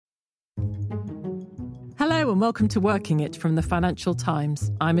Hello and welcome to Working It from the Financial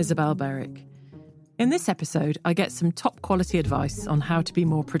Times. I'm Isabel Berwick. In this episode, I get some top quality advice on how to be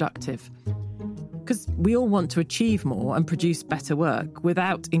more productive. Because we all want to achieve more and produce better work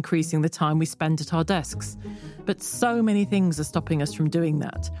without increasing the time we spend at our desks. But so many things are stopping us from doing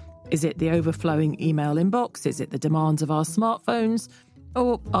that. Is it the overflowing email inbox? Is it the demands of our smartphones?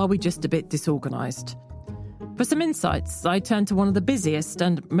 Or are we just a bit disorganised? For some insights, I turn to one of the busiest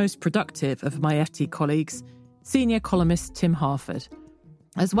and most productive of my FT colleagues, senior columnist Tim Harford.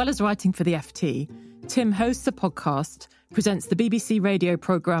 As well as writing for the FT, Tim hosts a podcast, presents the BBC radio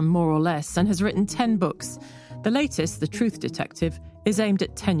programme More or Less, and has written 10 books. The latest, The Truth Detective, is aimed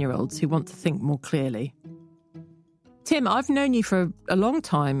at 10-year-olds who want to think more clearly. Tim, I've known you for a long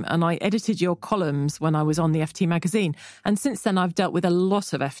time, and I edited your columns when I was on the FT magazine, and since then I've dealt with a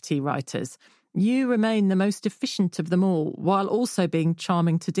lot of FT writers. You remain the most efficient of them all, while also being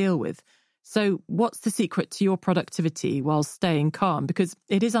charming to deal with. So what's the secret to your productivity while staying calm? Because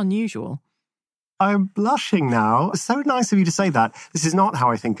it is unusual. I'm blushing now. It's so nice of you to say that. This is not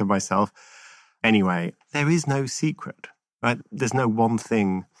how I think of myself. Anyway, there is no secret, right? There's no one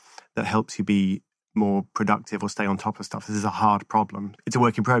thing that helps you be more productive or stay on top of stuff. This is a hard problem. It's a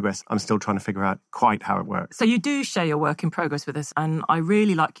work in progress. I'm still trying to figure out quite how it works. So you do share your work in progress with us, and I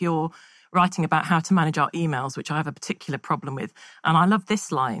really like your writing about how to manage our emails, which I have a particular problem with. And I love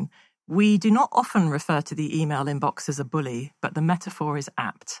this line. We do not often refer to the email inbox as a bully, but the metaphor is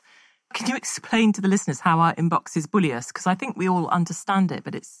apt. Can you explain to the listeners how our inboxes bully us? Because I think we all understand it,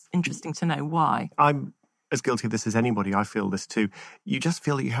 but it's interesting to know why. I'm as guilty of this as anybody. I feel this too. You just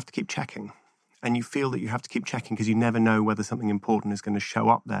feel that you have to keep checking. And you feel that you have to keep checking because you never know whether something important is going to show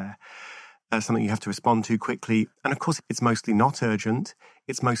up there. Something you have to respond to quickly. And of course, it's mostly not urgent.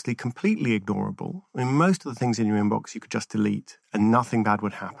 It's mostly completely ignorable. I mean, most of the things in your inbox you could just delete and nothing bad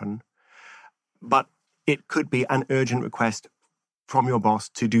would happen. But it could be an urgent request from your boss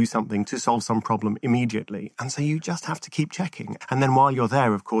to do something, to solve some problem immediately. And so you just have to keep checking. And then while you're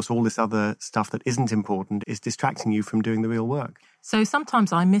there, of course, all this other stuff that isn't important is distracting you from doing the real work. So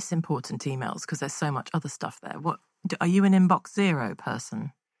sometimes I miss important emails because there's so much other stuff there. Are you an inbox zero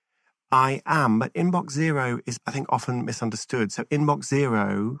person? I am, but inbox zero is, I think, often misunderstood. So inbox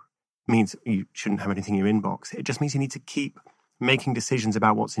zero means you shouldn't have anything in your inbox. It just means you need to keep making decisions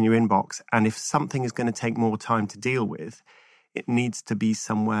about what's in your inbox. And if something is going to take more time to deal with, it needs to be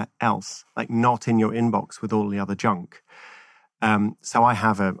somewhere else, like not in your inbox with all the other junk. So I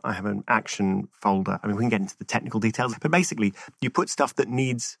have an action folder. I mean, we can get into the technical details, but basically you put stuff that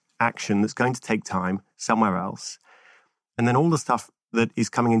needs action that's going to take time somewhere else. And then all the stuff that is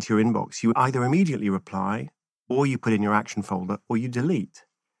coming into your inbox, you either immediately reply or you put in your action folder or you delete.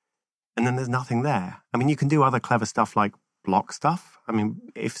 And then there's nothing there. I mean, you can do other clever stuff like block stuff. I mean,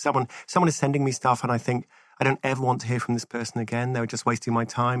 if someone is sending me stuff and I think, I don't ever want to hear from this person again, they're just wasting my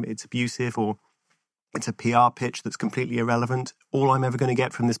time, it's abusive, or it's a PR pitch that's completely irrelevant. All I'm ever going to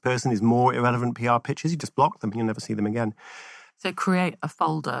get from this person is more irrelevant PR pitches. You just block them, you'll never see them again. So create a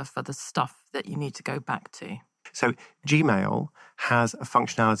folder for the stuff that you need to go back to. So Gmail has a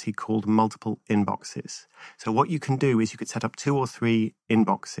functionality called multiple inboxes. So what you can do is you could set up 2 or 3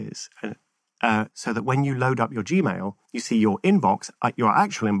 inboxes so that when you load up your Gmail, you see your inbox, your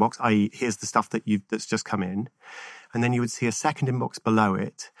actual inbox, i.e. here's the stuff that's just come in. And then you would see a second inbox below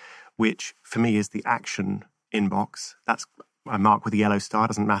it, which for me is the action inbox. I mark with a yellow star,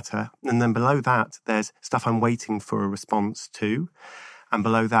 doesn't matter. And then below that, there's stuff I'm waiting for a response to. And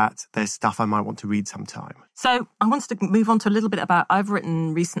below that, there's stuff I might want to read sometime. So I wanted to move on to a little bit about, I've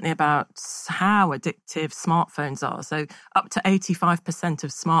written recently about how addictive smartphones are. So up to 85%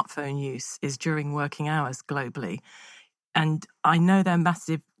 of smartphone use is during working hours globally. And I know they're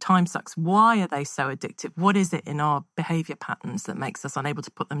massive time sucks. Why are they so addictive? What is it in our behaviour patterns that makes us unable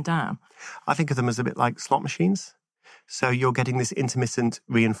to put them down? I think of them as a bit like slot machines. So you're getting this intermittent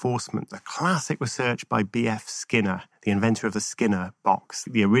reinforcement. The classic research by B.F. Skinner, the inventor of the Skinner box,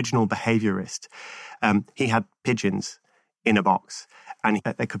 the original behaviourist. He had pigeons in a box and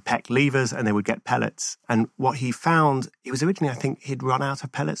they could peck levers and they would get pellets. And what he found, he was originally, I think, he'd run out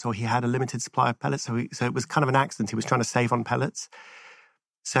of pellets or he had a limited supply of pellets. So it was kind of an accident. He was trying to save on pellets.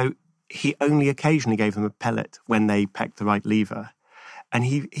 So he only occasionally gave them a pellet when they pecked the right lever. And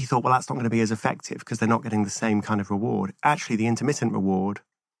he thought, well, that's not going to be as effective because they're not getting the same kind of reward. Actually, the intermittent reward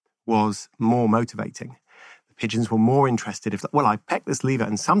was more motivating. The pigeons were more interested. I peck this lever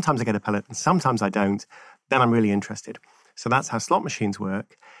and sometimes I get a pellet and sometimes I don't, then I'm really interested. So that's how slot machines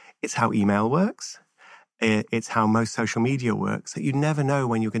work. It's how email works. It's how most social media works, that you never know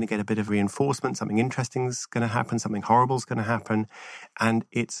when you're going to get a bit of reinforcement, something interesting is going to happen, something horrible is going to happen, and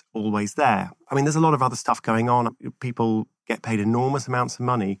it's always there. I mean, there's a lot of other stuff going on. People get paid enormous amounts of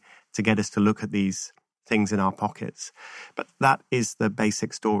money to get us to look at these things in our pockets. But that is the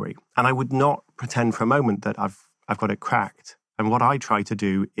basic story. And I would not pretend for a moment that I've got it cracked. And what I try to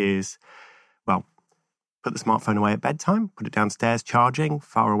do is, well, put the smartphone away at bedtime, put it downstairs charging,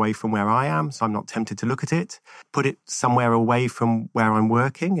 far away from where I am, so I'm not tempted to look at it. Put it somewhere away from where I'm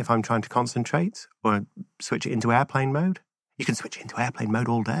working if I'm trying to concentrate, or switch it into airplane mode. You can switch it into airplane mode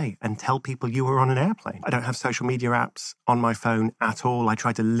all day and tell people you were on an airplane. I don't have social media apps on my phone at all. I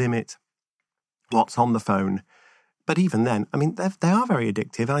try to limit what's on the phone. But even then, I mean, they are very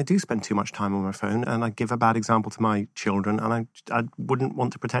addictive, and I do spend too much time on my phone, and I give a bad example to my children, and I wouldn't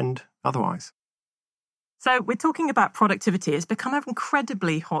want to pretend otherwise. So we're talking about productivity. It's become an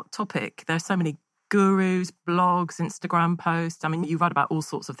incredibly hot topic. There are so many gurus, blogs, Instagram posts. I mean, you write about all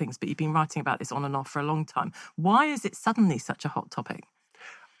sorts of things, but you've been writing about this on and off for a long time. Why is it suddenly such a hot topic?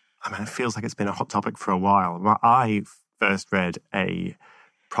 I mean, it feels like it's been a hot topic for a while. I first read a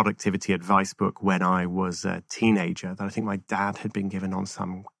productivity advice book when I was a teenager that I think my dad had been given on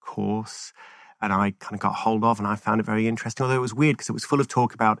some course, and I kind of got hold of, and I found it very interesting, although it was weird because it was full of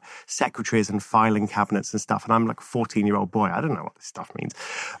talk about secretaries and filing cabinets and stuff, and I'm like a 14-year-old boy. I don't know what this stuff means,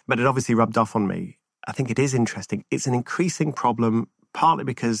 but it obviously rubbed off on me. I think it is interesting. It's an increasing problem, partly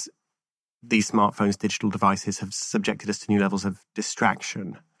because these smartphones, digital devices, have subjected us to new levels of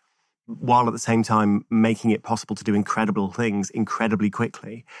distraction, while at the same time making it possible to do incredible things incredibly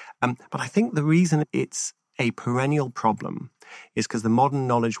quickly. But I think the reason it's a perennial problem is because the modern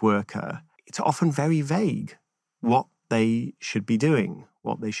knowledge worker, it's often very vague what they should be doing,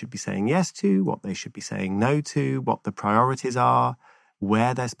 what they should be saying yes to, what they should be saying no to, what the priorities are,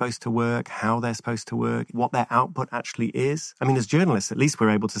 where they're supposed to work, how they're supposed to work, what their output actually is. I mean, as journalists, at least we're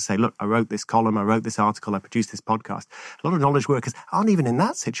able to say, look, I wrote this column, I wrote this article, I produced this podcast. A lot of knowledge workers aren't even in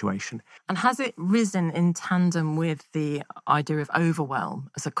that situation. And has it risen in tandem with the idea of overwhelm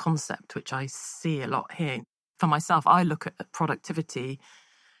as a concept, which I see a lot here? For myself, I look at productivity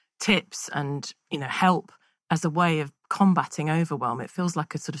tips and, help as a way of combating overwhelm. It feels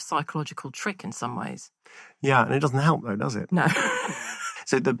like a sort of psychological trick in some ways. Yeah, and it doesn't help though, does it? No.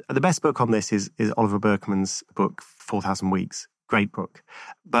 So the best book on this is Oliver Burkeman's book, 4,000 Weeks. Great book.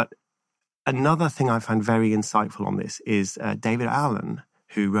 But another thing I find very insightful on this is David Allen,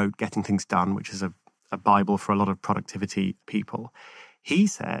 who wrote Getting Things Done, which is a Bible for a lot of productivity people. He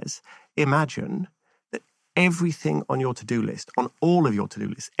says, imagine that everything on your to-do list, on all of your to-do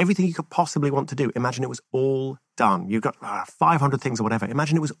lists, everything you could possibly want to do, imagine it was all done. You've got 500 things or whatever.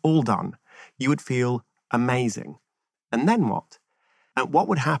 Imagine it was all done. You would feel amazing. And then what? And what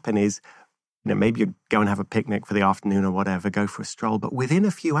would happen is, maybe you'd go and have a picnic for the afternoon or whatever, go for a stroll, but within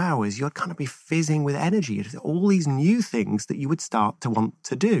a few hours, you'd kind of be fizzing with energy. All these new things that you would start to want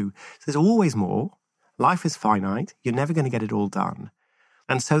to do. So there's always more. Life is finite. You're never going to get it all done.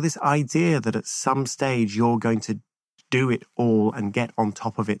 And so this idea that at some stage you're going to do it all and get on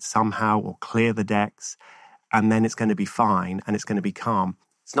top of it somehow or clear the decks, and then it's going to be fine and it's going to be calm.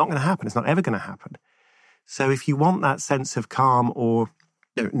 It's not going to happen. It's not ever going to happen. So if you want that sense of calm or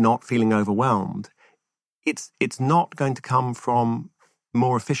not feeling overwhelmed, it's not going to come from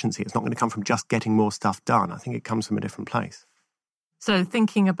more efficiency. It's not going to come from just getting more stuff done. I think it comes from a different place. So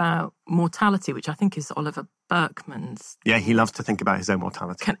thinking about mortality, which I think is Oliver Burkeman's. Yeah, he loves to think about his own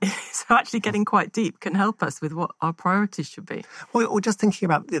mortality. So actually getting quite deep can help us with what our priorities should be. Well, or just thinking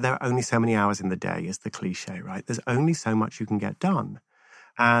about there are only so many hours in the day is the cliche, right? There's only so much you can get done.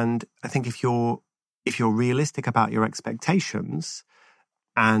 And I think if you're realistic about your expectations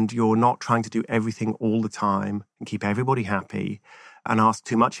and you're not trying to do everything all the time and keep everybody happy and ask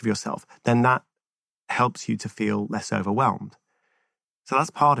too much of yourself, then that helps you to feel less overwhelmed. So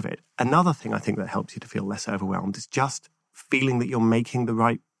that's part of it. Another thing I think that helps you to feel less overwhelmed is just feeling that you're making the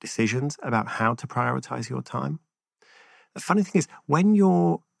right decisions about how to prioritize your time. The funny thing is, when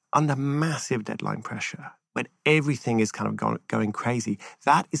you're under massive deadline pressure, when everything is kind of going crazy,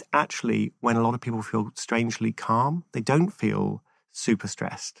 that is actually when a lot of people feel strangely calm. They don't feel super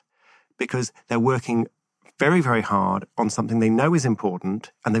stressed because they're working very, very hard on something they know is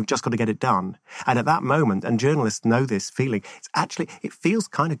important and they've just got to get it done. And at that moment, and journalists know this feeling, it feels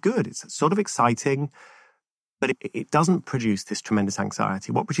kind of good. It's sort of exciting, but it doesn't produce this tremendous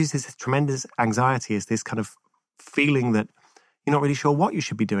anxiety. What produces this tremendous anxiety is this kind of feeling that you're not really sure what you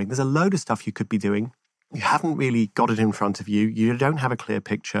should be doing. There's a load of stuff you could be doing. You haven't really got it in front of you. You don't have a clear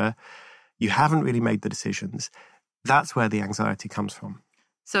picture. You haven't really made the decisions. That's where the anxiety comes from.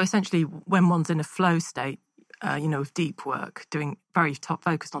 So essentially, when one's in a flow state, of deep work, doing very top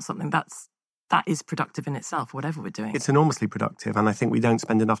focused on something, that is productive in itself, whatever we're doing. It's enormously productive. And I think we don't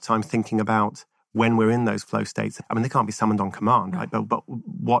spend enough time thinking about when we're in those flow states. I mean, they can't be summoned on command, right? But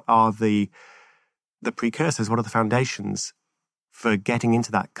what are the precursors? What are the foundations for getting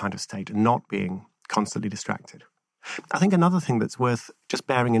into that kind of state and not being constantly distracted? I think another thing that's worth just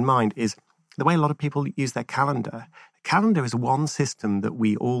bearing in mind is the way a lot of people use their calendar. The calendar is one system that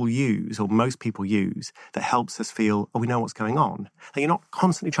we all use, or most people use, that helps us feel, we know what's going on. Like, you're not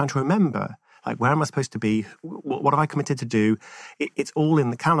constantly trying to remember, like, where am I supposed to be? What have I committed to do? It's all in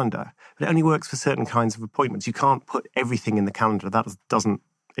the calendar. But it only works for certain kinds of appointments. You can't put everything in the calendar.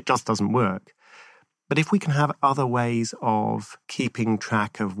 It just doesn't work. But if we can have other ways of keeping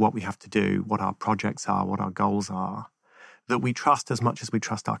track of what we have to do, what our projects are, what our goals are, that we trust as much as we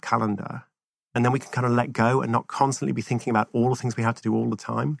trust our calendar, and then we can kind of let go and not constantly be thinking about all the things we have to do all the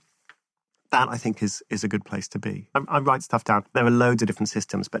time, that I think is a good place to be. I write stuff down. There are loads of different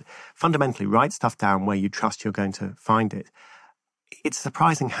systems, but fundamentally write stuff down where you trust you're going to find it. It's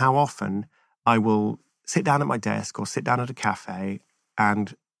surprising how often I will sit down at my desk or sit down at a cafe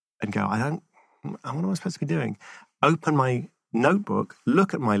and go, what am I supposed to be doing? Open my notebook,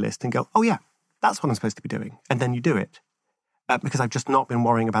 look at my list and go, oh yeah, that's what I'm supposed to be doing. And then you do it. Because I've just not been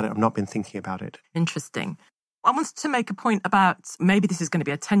worrying about it. I've not been thinking about it. Interesting. I wanted to make a point about, maybe this is going to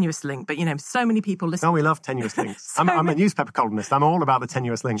be a tenuous link, but, so many people listen. Oh, we love tenuous links. I'm a newspaper columnist. I'm all about the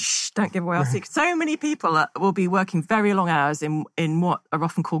tenuous links. Shh, don't give away our secret. So many people will be working very long hours in what are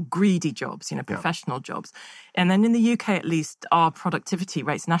often called greedy jobs, professional jobs. And then in the UK, at least, our productivity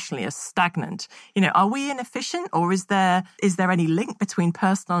rates nationally are stagnant. Are we inefficient, or is there any link between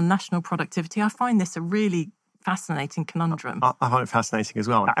personal and national productivity? I find this a really fascinating conundrum. I find it fascinating as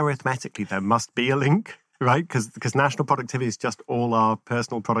well. Arithmetically, there must be a link, right? Because national productivity is just all our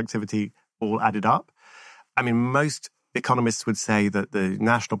personal productivity all added up. I mean, most economists would say that the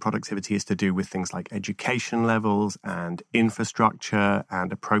national productivity is to do with things like education levels and infrastructure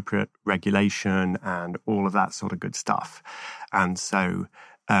and appropriate regulation and all of that sort of good stuff. And so,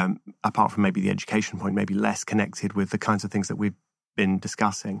 apart from maybe the education point, maybe less connected with the kinds of things that we've been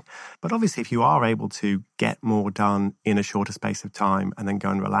discussing. But obviously, if you are able to get more done in a shorter space of time and then go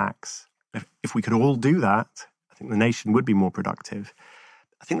and relax, if we could all do that, I think the nation would be more productive.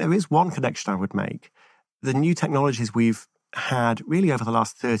 I think there is one connection I would make. The new technologies we've had really over the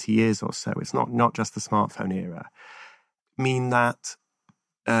last 30 years or so, it's not just the smartphone era, mean that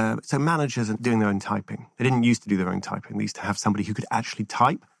so managers are doing their own typing. They didn't used to do their own typing. They used to have somebody who could actually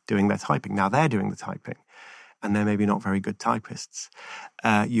type doing their typing. Now they're doing the typing. And they're maybe not very good typists.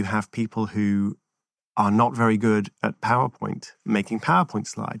 You have people who are not very good at PowerPoint, making PowerPoint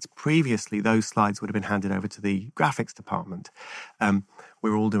slides. Previously, those slides would have been handed over to the graphics department.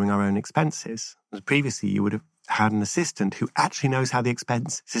 We're all doing our own expenses. Previously, you would have had an assistant who actually knows how the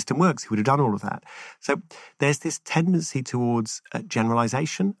expense system works, who would have done all of that. So there's this tendency towards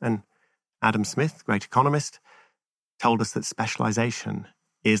generalization. And Adam Smith, great economist, told us that specialization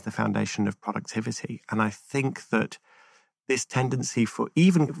is the foundation of productivity. And I think that this tendency for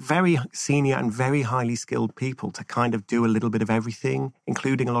even very senior and very highly skilled people to kind of do a little bit of everything,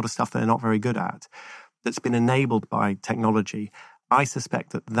 including a lot of stuff they're not very good at, that's been enabled by technology, I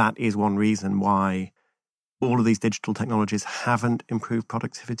suspect that is one reason why all of these digital technologies haven't improved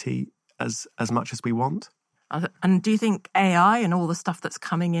productivity as much as we want. And do you think AI and all the stuff that's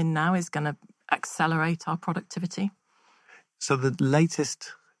coming in now is going to accelerate our productivity? So the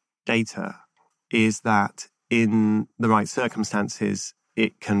latest data is that in the right circumstances,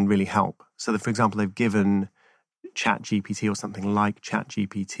 it can really help. So that, for example, they've given ChatGPT or something like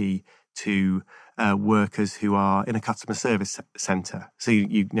ChatGPT to workers who are in a customer service center. So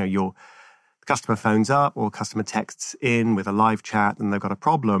your customer phones up or customer texts in with a live chat and they've got a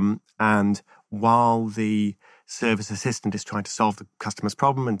problem. And while the service assistant is trying to solve the customer's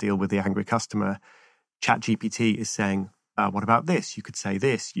problem and deal with the angry customer, ChatGPT is saying, what about this? You could say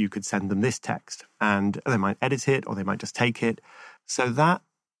this. You could send them this text. And they might edit it or they might just take it. So that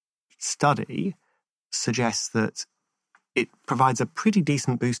study suggests that it provides a pretty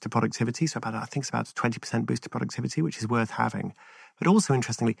decent boost to productivity. So I think it's about a 20% boost to productivity, which is worth having. But also,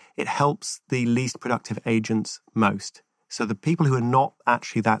 interestingly, it helps the least productive agents most. So the people who are not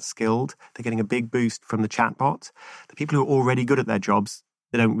actually that skilled, they're getting a big boost from the chatbot. The people who are already good at their jobs,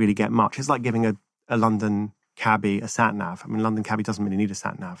 they don't really get much. It's like giving a London cabbie a sat-nav. I mean, London cabbie doesn't really need a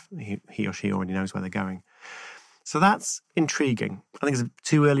sat-nav. He or she already knows where they're going. So that's intriguing. I think it's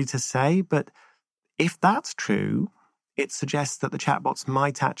too early to say, but if that's true, it suggests that the chatbots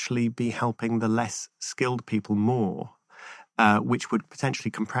might actually be helping the less skilled people more. which would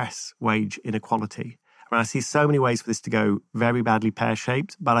potentially compress wage inequality. I mean, I see so many ways for this to go very badly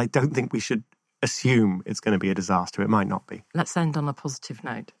pear-shaped, but I don't think we should assume it's going to be a disaster. It might not be. Let's end on a positive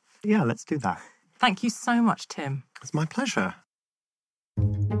note. Yeah, let's do that. Thank you so much, Tim. It's my pleasure.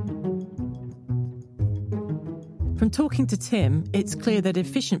 From talking to Tim, it's clear that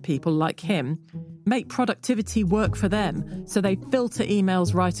efficient people like him make productivity work for them, so they filter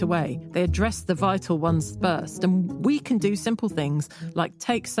emails right away. They address the vital ones first, and we can do simple things like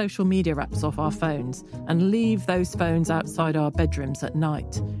take social media apps off our phones and leave those phones outside our bedrooms at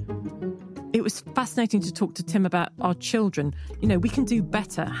night. It was fascinating to talk to Tim about our children. You know, we can do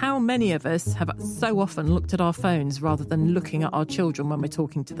better. How many of us have so often looked at our phones rather than looking at our children when we're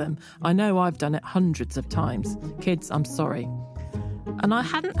talking to them? I know I've done it hundreds of times. Kids, I'm sorry. And I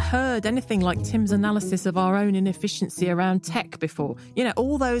hadn't heard anything like Tim's analysis of our own inefficiency around tech before. You know,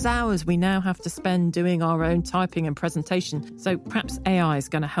 all those hours we now have to spend doing our own typing and presentation. So perhaps AI is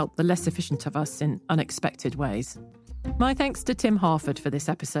going to help the less efficient of us in unexpected ways. My thanks to Tim Harford for this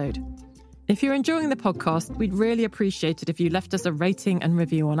episode. If you're enjoying the podcast, we'd really appreciate it if you left us a rating and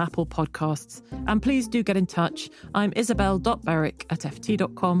review on Apple Podcasts. And please do get in touch. I'm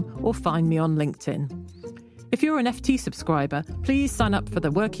isabel.berwick@ft.com or find me on LinkedIn. If you're an FT subscriber, please sign up for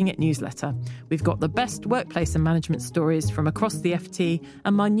the Working It newsletter. We've got the best workplace and management stories from across the FT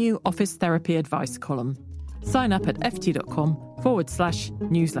and my new office therapy advice column. Sign up at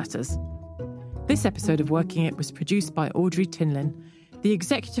ft.com/newsletters. This episode of Working It was produced by Audrey Tinlin. The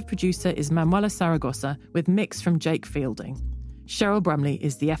executive producer is Manuela Zaragoza, with mix from Jake Fielding. Cheryl Brumley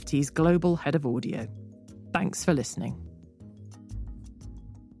is the FT's global head of audio. Thanks for listening.